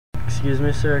Excuse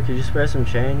me, sir, could you spare some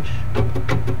change?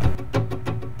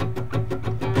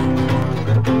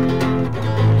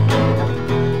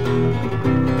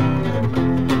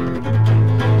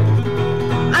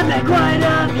 I met quite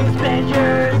a few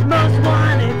spangers, most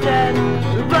wanted dead.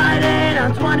 Rite Aid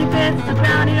on 25th, it's a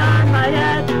bounty on my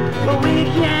head. But we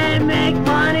can't make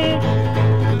money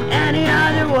any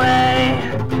other way.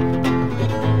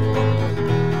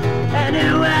 And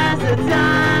who has the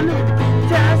time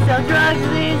to sell drugs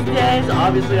these days?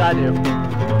 Obviously I do.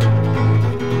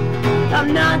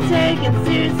 I'm not taken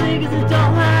seriously cause I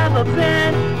don't have a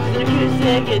band. Just an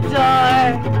acoustic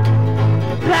guitar,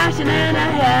 passion and a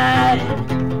hat.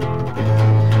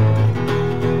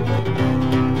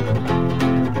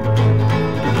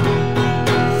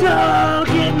 So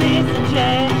give me some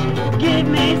change, give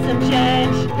me some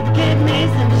change, give me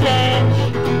some change,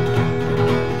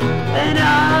 and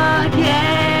I'll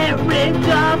get ripped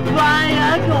off by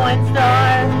a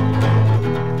coinstar.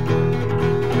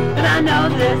 And I know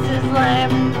this is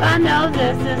lame, I know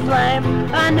this is lame,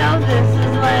 I know this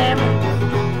is lame.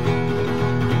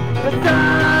 But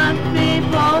some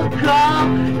people call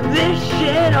this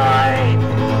shit art,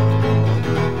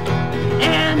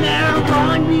 and they're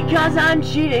wrong because I'm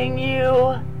cheating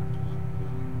you.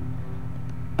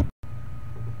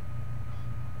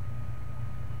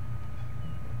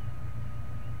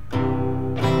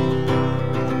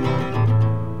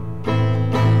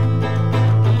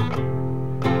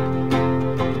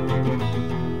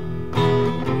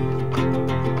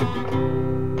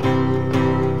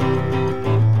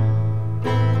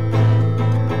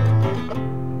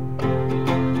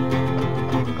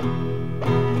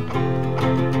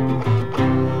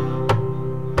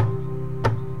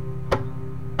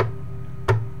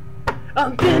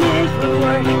 I'm finished with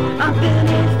work, I'm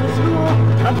finished with school,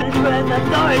 I'm finished with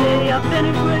authority, I'm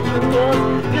finished with your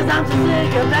rules. Cause I'm so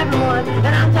sick of everyone,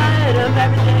 and I'm tired of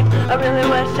everything. I really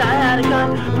wish I had a gun,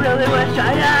 really wish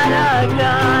I had a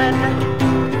gun.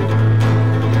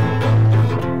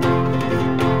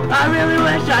 I really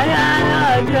wish I had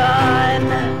a gun.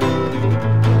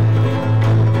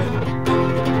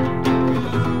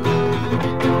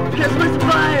 Cause with the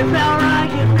firepower I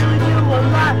can really do a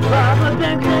lot. Rob a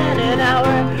bank in an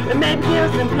hour and maybe kill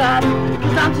some cops.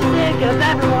 Cause I'm so sick of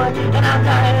everyone and I'm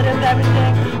tired of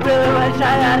everything. Really wish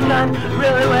I had a gun,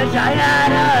 really wish I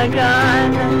had a gun.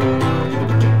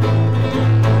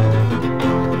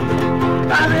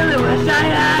 I really wish I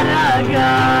had a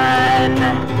gun.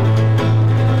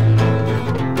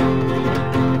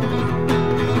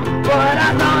 But I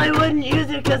probably wouldn't use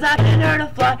it cause I can hurt a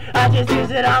fly. I just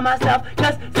use it on myself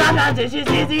cause sometimes it's just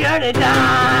easier to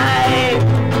die.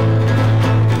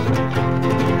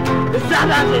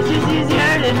 Sometimes it's just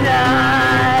easier to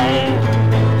die.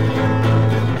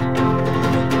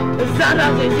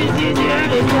 Sometimes it's just easier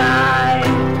to die.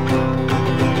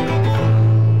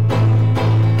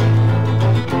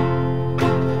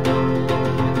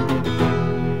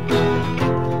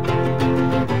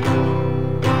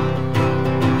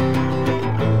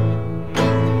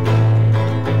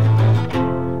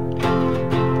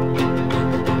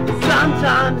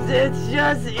 Sometimes it's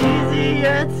just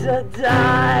easier to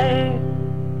die.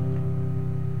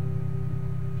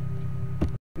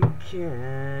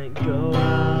 Can't go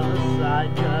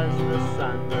outside cause the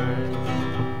sun burns.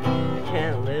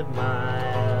 Can't live my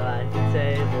life, the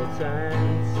table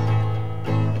turns.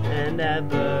 And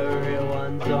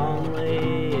everyone's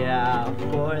only out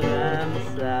for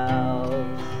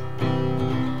themselves.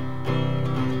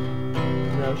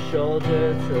 No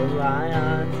shoulder to lie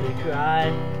on to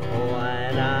cry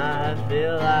when I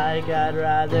feel like I'd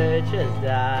rather just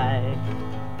die.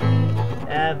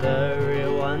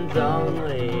 Everyone's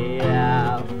only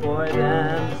out for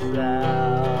themselves.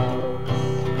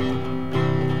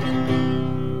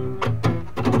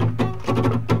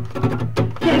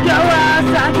 Can't go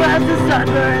outside cause the sun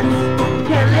burns.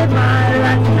 Can't live my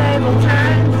life, the table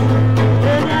turns.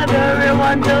 And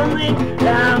everyone's only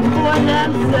out for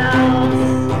themselves.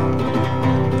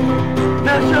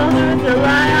 No shoulder to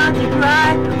lie on to cry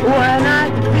when I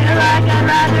feel like I'd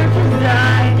rather just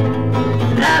die.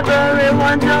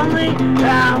 Everyone's only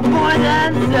out for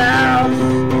themselves.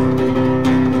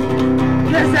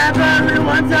 Cause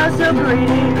everyone's also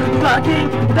greedy, fucking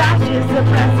fascist,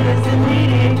 oppressive and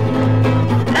needy.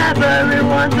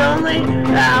 Everyone's only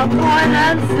out for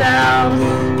themselves.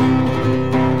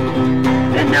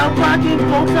 And no fucking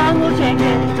folk song will change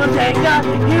it. So take the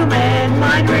human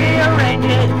mind, rearrange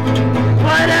it.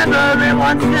 But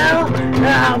everyone's still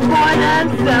out for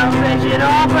themselves. They should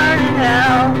all burn in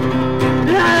hell.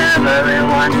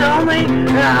 Everyone's only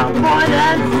out for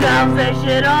themselves. They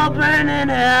should all burn in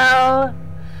hell.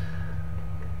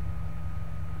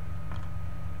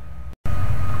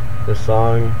 This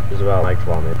song is about Mike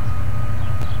Vomit.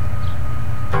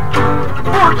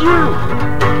 Fuck you!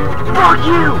 Fuck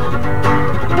you!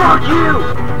 Fuck you!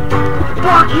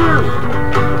 Fuck you!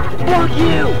 Fuck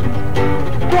you!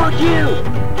 Fuck you!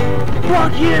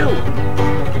 Fuck you!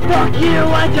 Fuck you!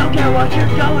 I don't care what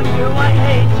you're going through, I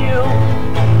hate you!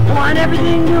 Want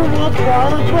everything in your world to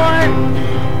fall apart?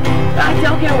 I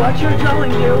don't care what you're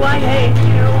going through, I hate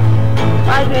you!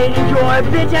 I made your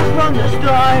bitch ass from the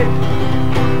start!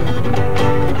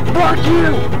 Fuck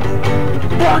you!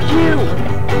 Fuck you!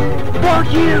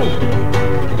 Fuck you!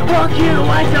 Fuck you!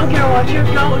 I don't care what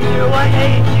you're going through, I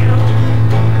hate you!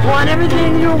 Want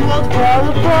everything in your world to fall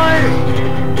apart?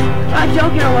 I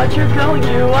don't care what you're going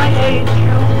through, I hate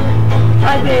you!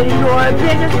 I made your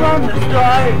business from the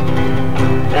start!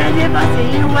 And if I see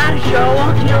you at a show,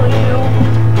 I'll kill you!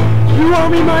 You owe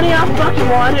me money, I fucking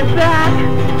want it back!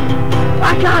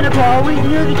 I kind of always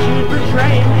knew that you'd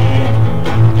betray me!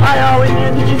 I always knew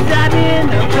that you stabbed me in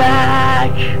the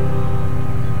back!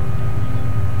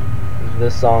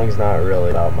 This song's not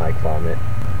really about Mike Vomit.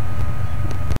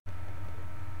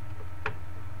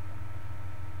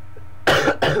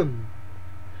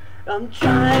 I'm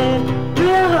trying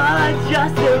real hard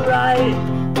just to write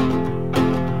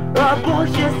a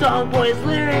bullshit song, boys,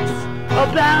 lyrics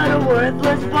about a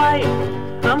worthless fight.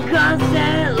 I'm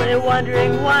constantly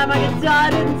wondering why my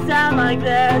guitar didn't sound like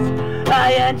this.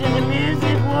 I entered the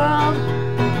music world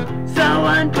so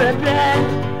unprepared,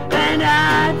 and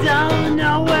I don't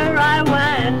know where I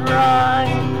went wrong.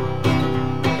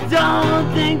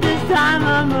 Don't think this time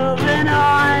I'm moving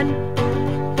on,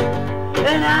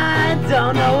 and I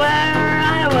don't know where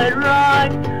I went wrong.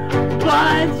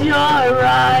 But you're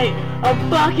right, I'm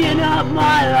fucking up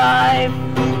my life.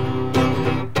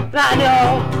 I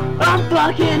know I'm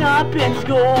fucking up in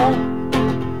school.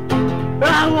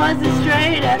 I was a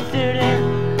straight A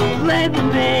student,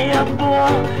 labeled me a fool,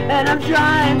 and I'm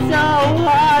trying so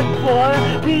hard for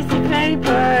a piece of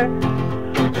paper,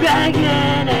 begging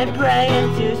and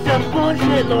praying to some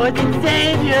bullshit lords and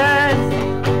saviors.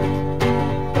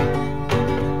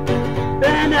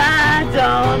 And I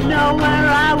don't know where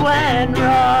I went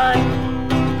wrong.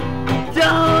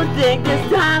 Don't think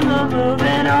this time I'm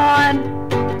moving on.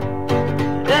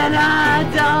 And I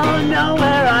don't know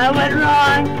where I went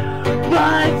wrong.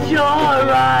 But you're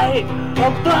right,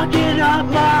 I'm fucking up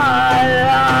my